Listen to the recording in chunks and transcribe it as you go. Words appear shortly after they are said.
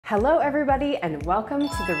Hello everybody and welcome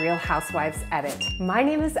to the Real Housewives Edit. My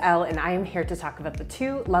name is Elle and I am here to talk about the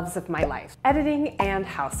two loves of my life, editing and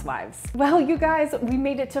housewives. Well, you guys, we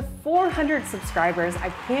made it to 400 subscribers. I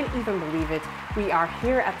can't even believe it. We are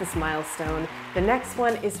here at this milestone. The next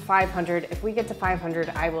one is 500. If we get to 500,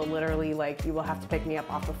 I will literally, you will have to pick me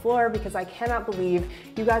up off the floor because I cannot believe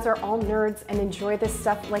you guys are all nerds and enjoy this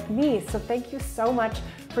stuff like me. So thank you so much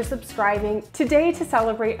for subscribing. Today, to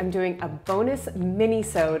celebrate, I'm doing a bonus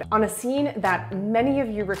mini-sode on a scene that many of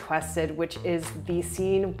you requested, which is the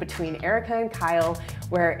scene between Erika and Kyle,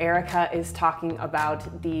 where Erika is talking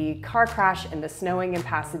about the car crash and the snowing in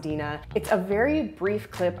Pasadena. It's a very brief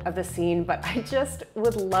clip of the scene, but I just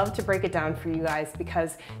would love to break it down for you guys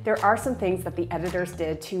because there are some things that the editors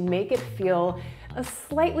did to make it feel a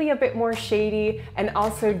bit more shady and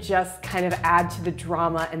also just kind of add to the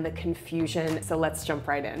drama and the confusion. So let's jump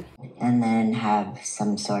right in. And then have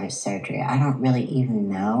some sort of surgery. I don't really even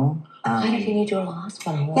know. Why did you need to go to the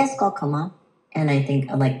hospital? Yes, glaucoma. And I think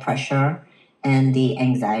pressure and the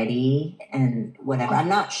anxiety and whatever. I'm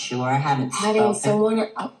not sure. I haven't Having spoken.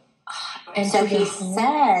 So he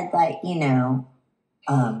said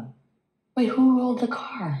wait, who rolled the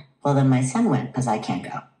car? well, then my son went because I can't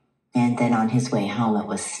go. And then on his way home, it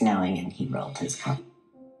was snowing and he rolled his car.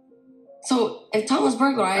 So if Tom was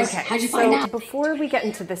burglarized, how'd you find out? Before we get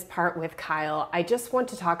into this part with Kyle, I just want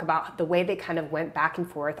to talk about the way they kind of went back and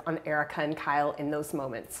forth on Erika and Kyle in those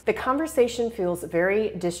moments. The conversation feels very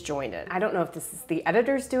disjointed. I don't know if this is the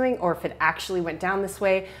editors doing or if it actually went down this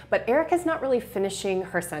way, but Erika's not really finishing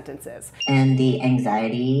her sentences. And the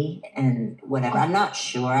anxiety and whatever. I'm not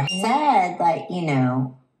sure. Said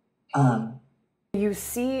You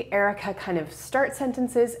see Erika kind of start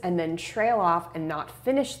sentences and then trail off and not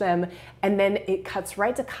finish them, and then it cuts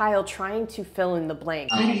right to Kyle trying to fill in the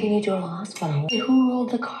blank. Why did you need to go to the hospital? Wait, who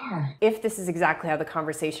rolled the car? If this is exactly how the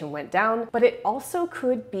conversation went down, but it also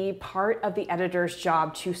could be part of the editor's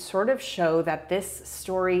job to sort of show that this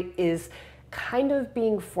story is kind of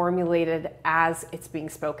being formulated as it's being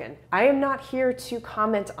spoken. I am not here to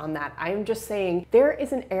comment on that. I am just saying there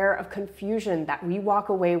is an air of confusion that we walk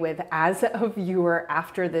away with as a viewer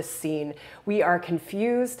after this scene. We are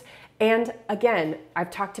confused. And again, I've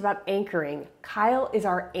talked about anchoring. Kyle is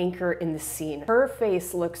our anchor in the scene. Her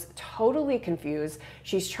face looks totally confused.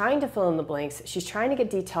 She's trying to fill in the blanks. She's trying to get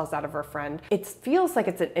details out of her friend. It feels like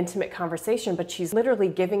it's an intimate conversation, but she's literally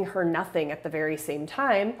giving her nothing at the very same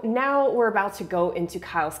time. Now we're about to go into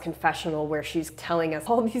Kyle's confessional where she's telling us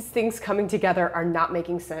all these things coming together are not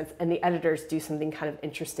making sense, and the editors do something kind of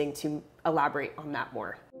interesting to elaborate on that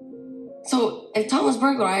more. So if Tom was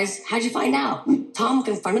burglarized, how'd you find out? Tom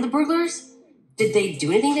confronted the burglars? Did they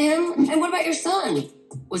do anything to him? And what about your son?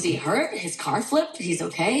 Was he hurt? His car flipped? He's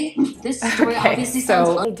okay? This story obviously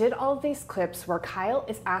sounds... They did all of these clips where Kyle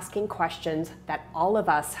is asking questions that all of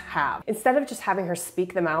us have. Instead of just having her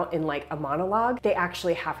speak them out in a monologue, they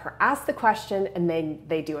actually have her ask the question and then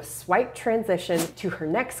they do a swipe transition to her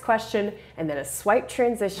next question and then a swipe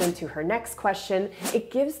transition to her next question.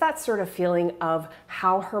 It gives that sort of feeling of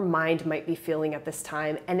how her mind might be feeling at this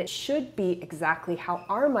time, and it should be exactly how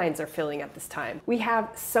our minds are feeling at this time. We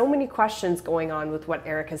have so many questions going on with what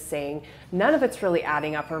Erika's saying. None of it's really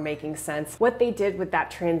adding up or making sense. What they did with that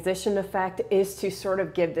transition effect is to sort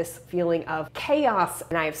of give this feeling of chaos,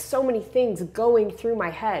 and I have so many things going through my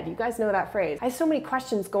head. You guys know that phrase. I have so many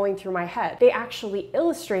questions going through my head. They actually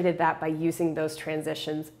illustrated that by using those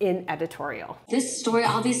transitions in editorial. This story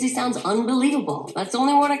obviously sounds unbelievable. That's the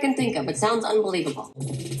only word I can think of. It sounds unbelievable.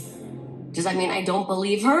 Does that mean I don't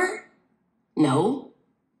believe her? No,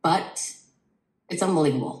 but it's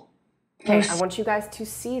unbelievable. Okay, I want you guys to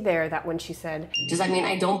see there that when she said, does that mean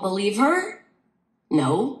I don't believe her?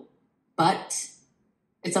 No, but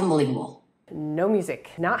it's unbelievable. No music.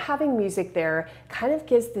 Not having music there kind of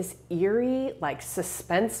gives this eerie,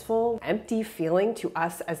 suspenseful, empty feeling to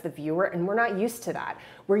us as the viewer, and we're not used to that.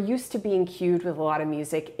 We're used to being cued with a lot of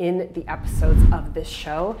music in the episodes of this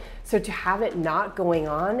show, so to have it not going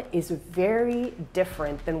on is very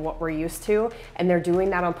different than what we're used to, and they're doing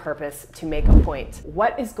that on purpose to make a point.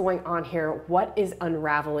 What is going on here? What is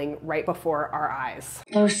unraveling right before our eyes?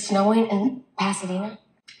 There's snowing in Pasadena?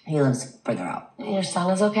 He lives further out. Your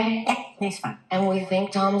son is okay? Yeah, he's fine. And we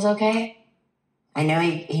think Tom's okay? I know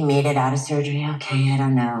he made it out of surgery okay. I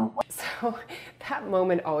don't know. So that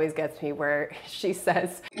moment always gets me where she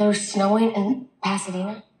says, there's snowing in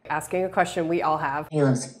Pasadena? asking a question we all have. He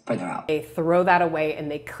lives further out. They throw that away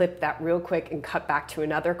and they clip that real quick and cut back to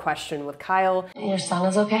another question with Kyle. Your son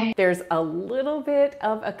is okay? There's a little bit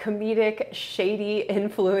of a comedic, shady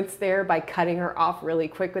influence there by cutting her off really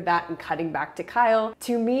quick with that and cutting back to Kyle.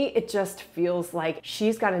 To me, it just feels like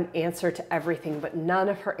she's got an answer to everything, but none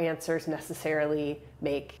of her answers necessarily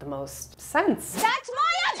make the most sense. That's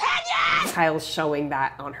my opinion! Kyle's showing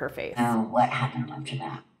that on her face. Oh, what happened after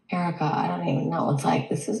that? Erika, I don't even know. It's like,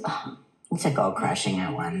 this is... It's like all crashing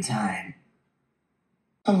at one time.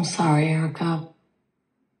 I'm sorry, Erika.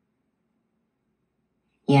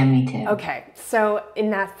 Yeah, me too. Okay, so in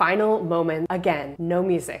that final moment, again, no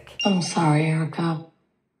music. I'm sorry, Erika.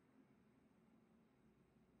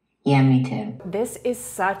 Yeah, me too. This is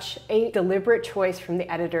such a deliberate choice from the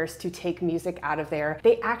editors to take music out of there.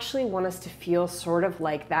 They actually want us to feel sort of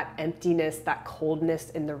like that emptiness, that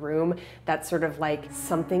coldness in the room, that sort of like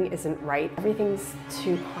something isn't right. Everything's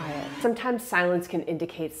too quiet. Sometimes silence can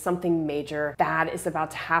indicate something major bad is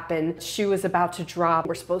about to happen. Shoe is about to drop.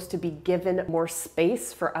 We're supposed to be given more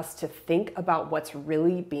space for us to think about what's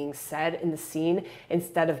really being said in the scene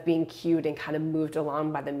instead of being cued and kind of moved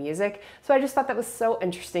along by the music. So I just thought that was so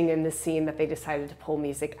interesting in this scene that they decided to pull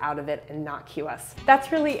music out of it and not cue us.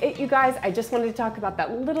 That's really it, you guys. I just wanted to talk about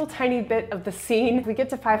that little tiny bit of the scene. If we get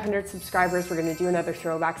to 500 subscribers, we're gonna do another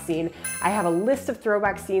throwback scene. I have a list of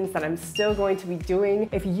throwback scenes that I'm still going to be doing.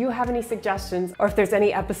 If you have any suggestions or if there's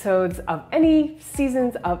any episodes of any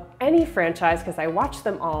seasons of any franchise, because I watch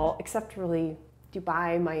them all, except really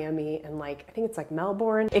Dubai, Miami, and like, I think it's like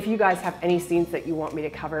Melbourne. If you guys have any scenes that you want me to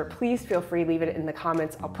cover, please feel free, leave it in the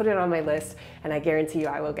comments. I'll put it on my list and I guarantee you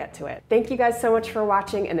I will get to it. Thank you guys so much for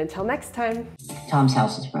watching, and until next time. Tom's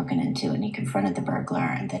house was broken into and he confronted the burglar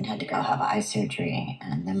and then had to go have eye surgery.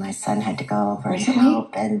 And then my son had to go over to help.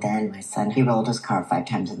 And then my son, he rolled his car 5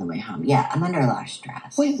 times on the way home. Yeah, I'm under a lot of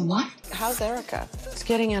stress. Wait, what? How's Erika? It's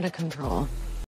getting out of control.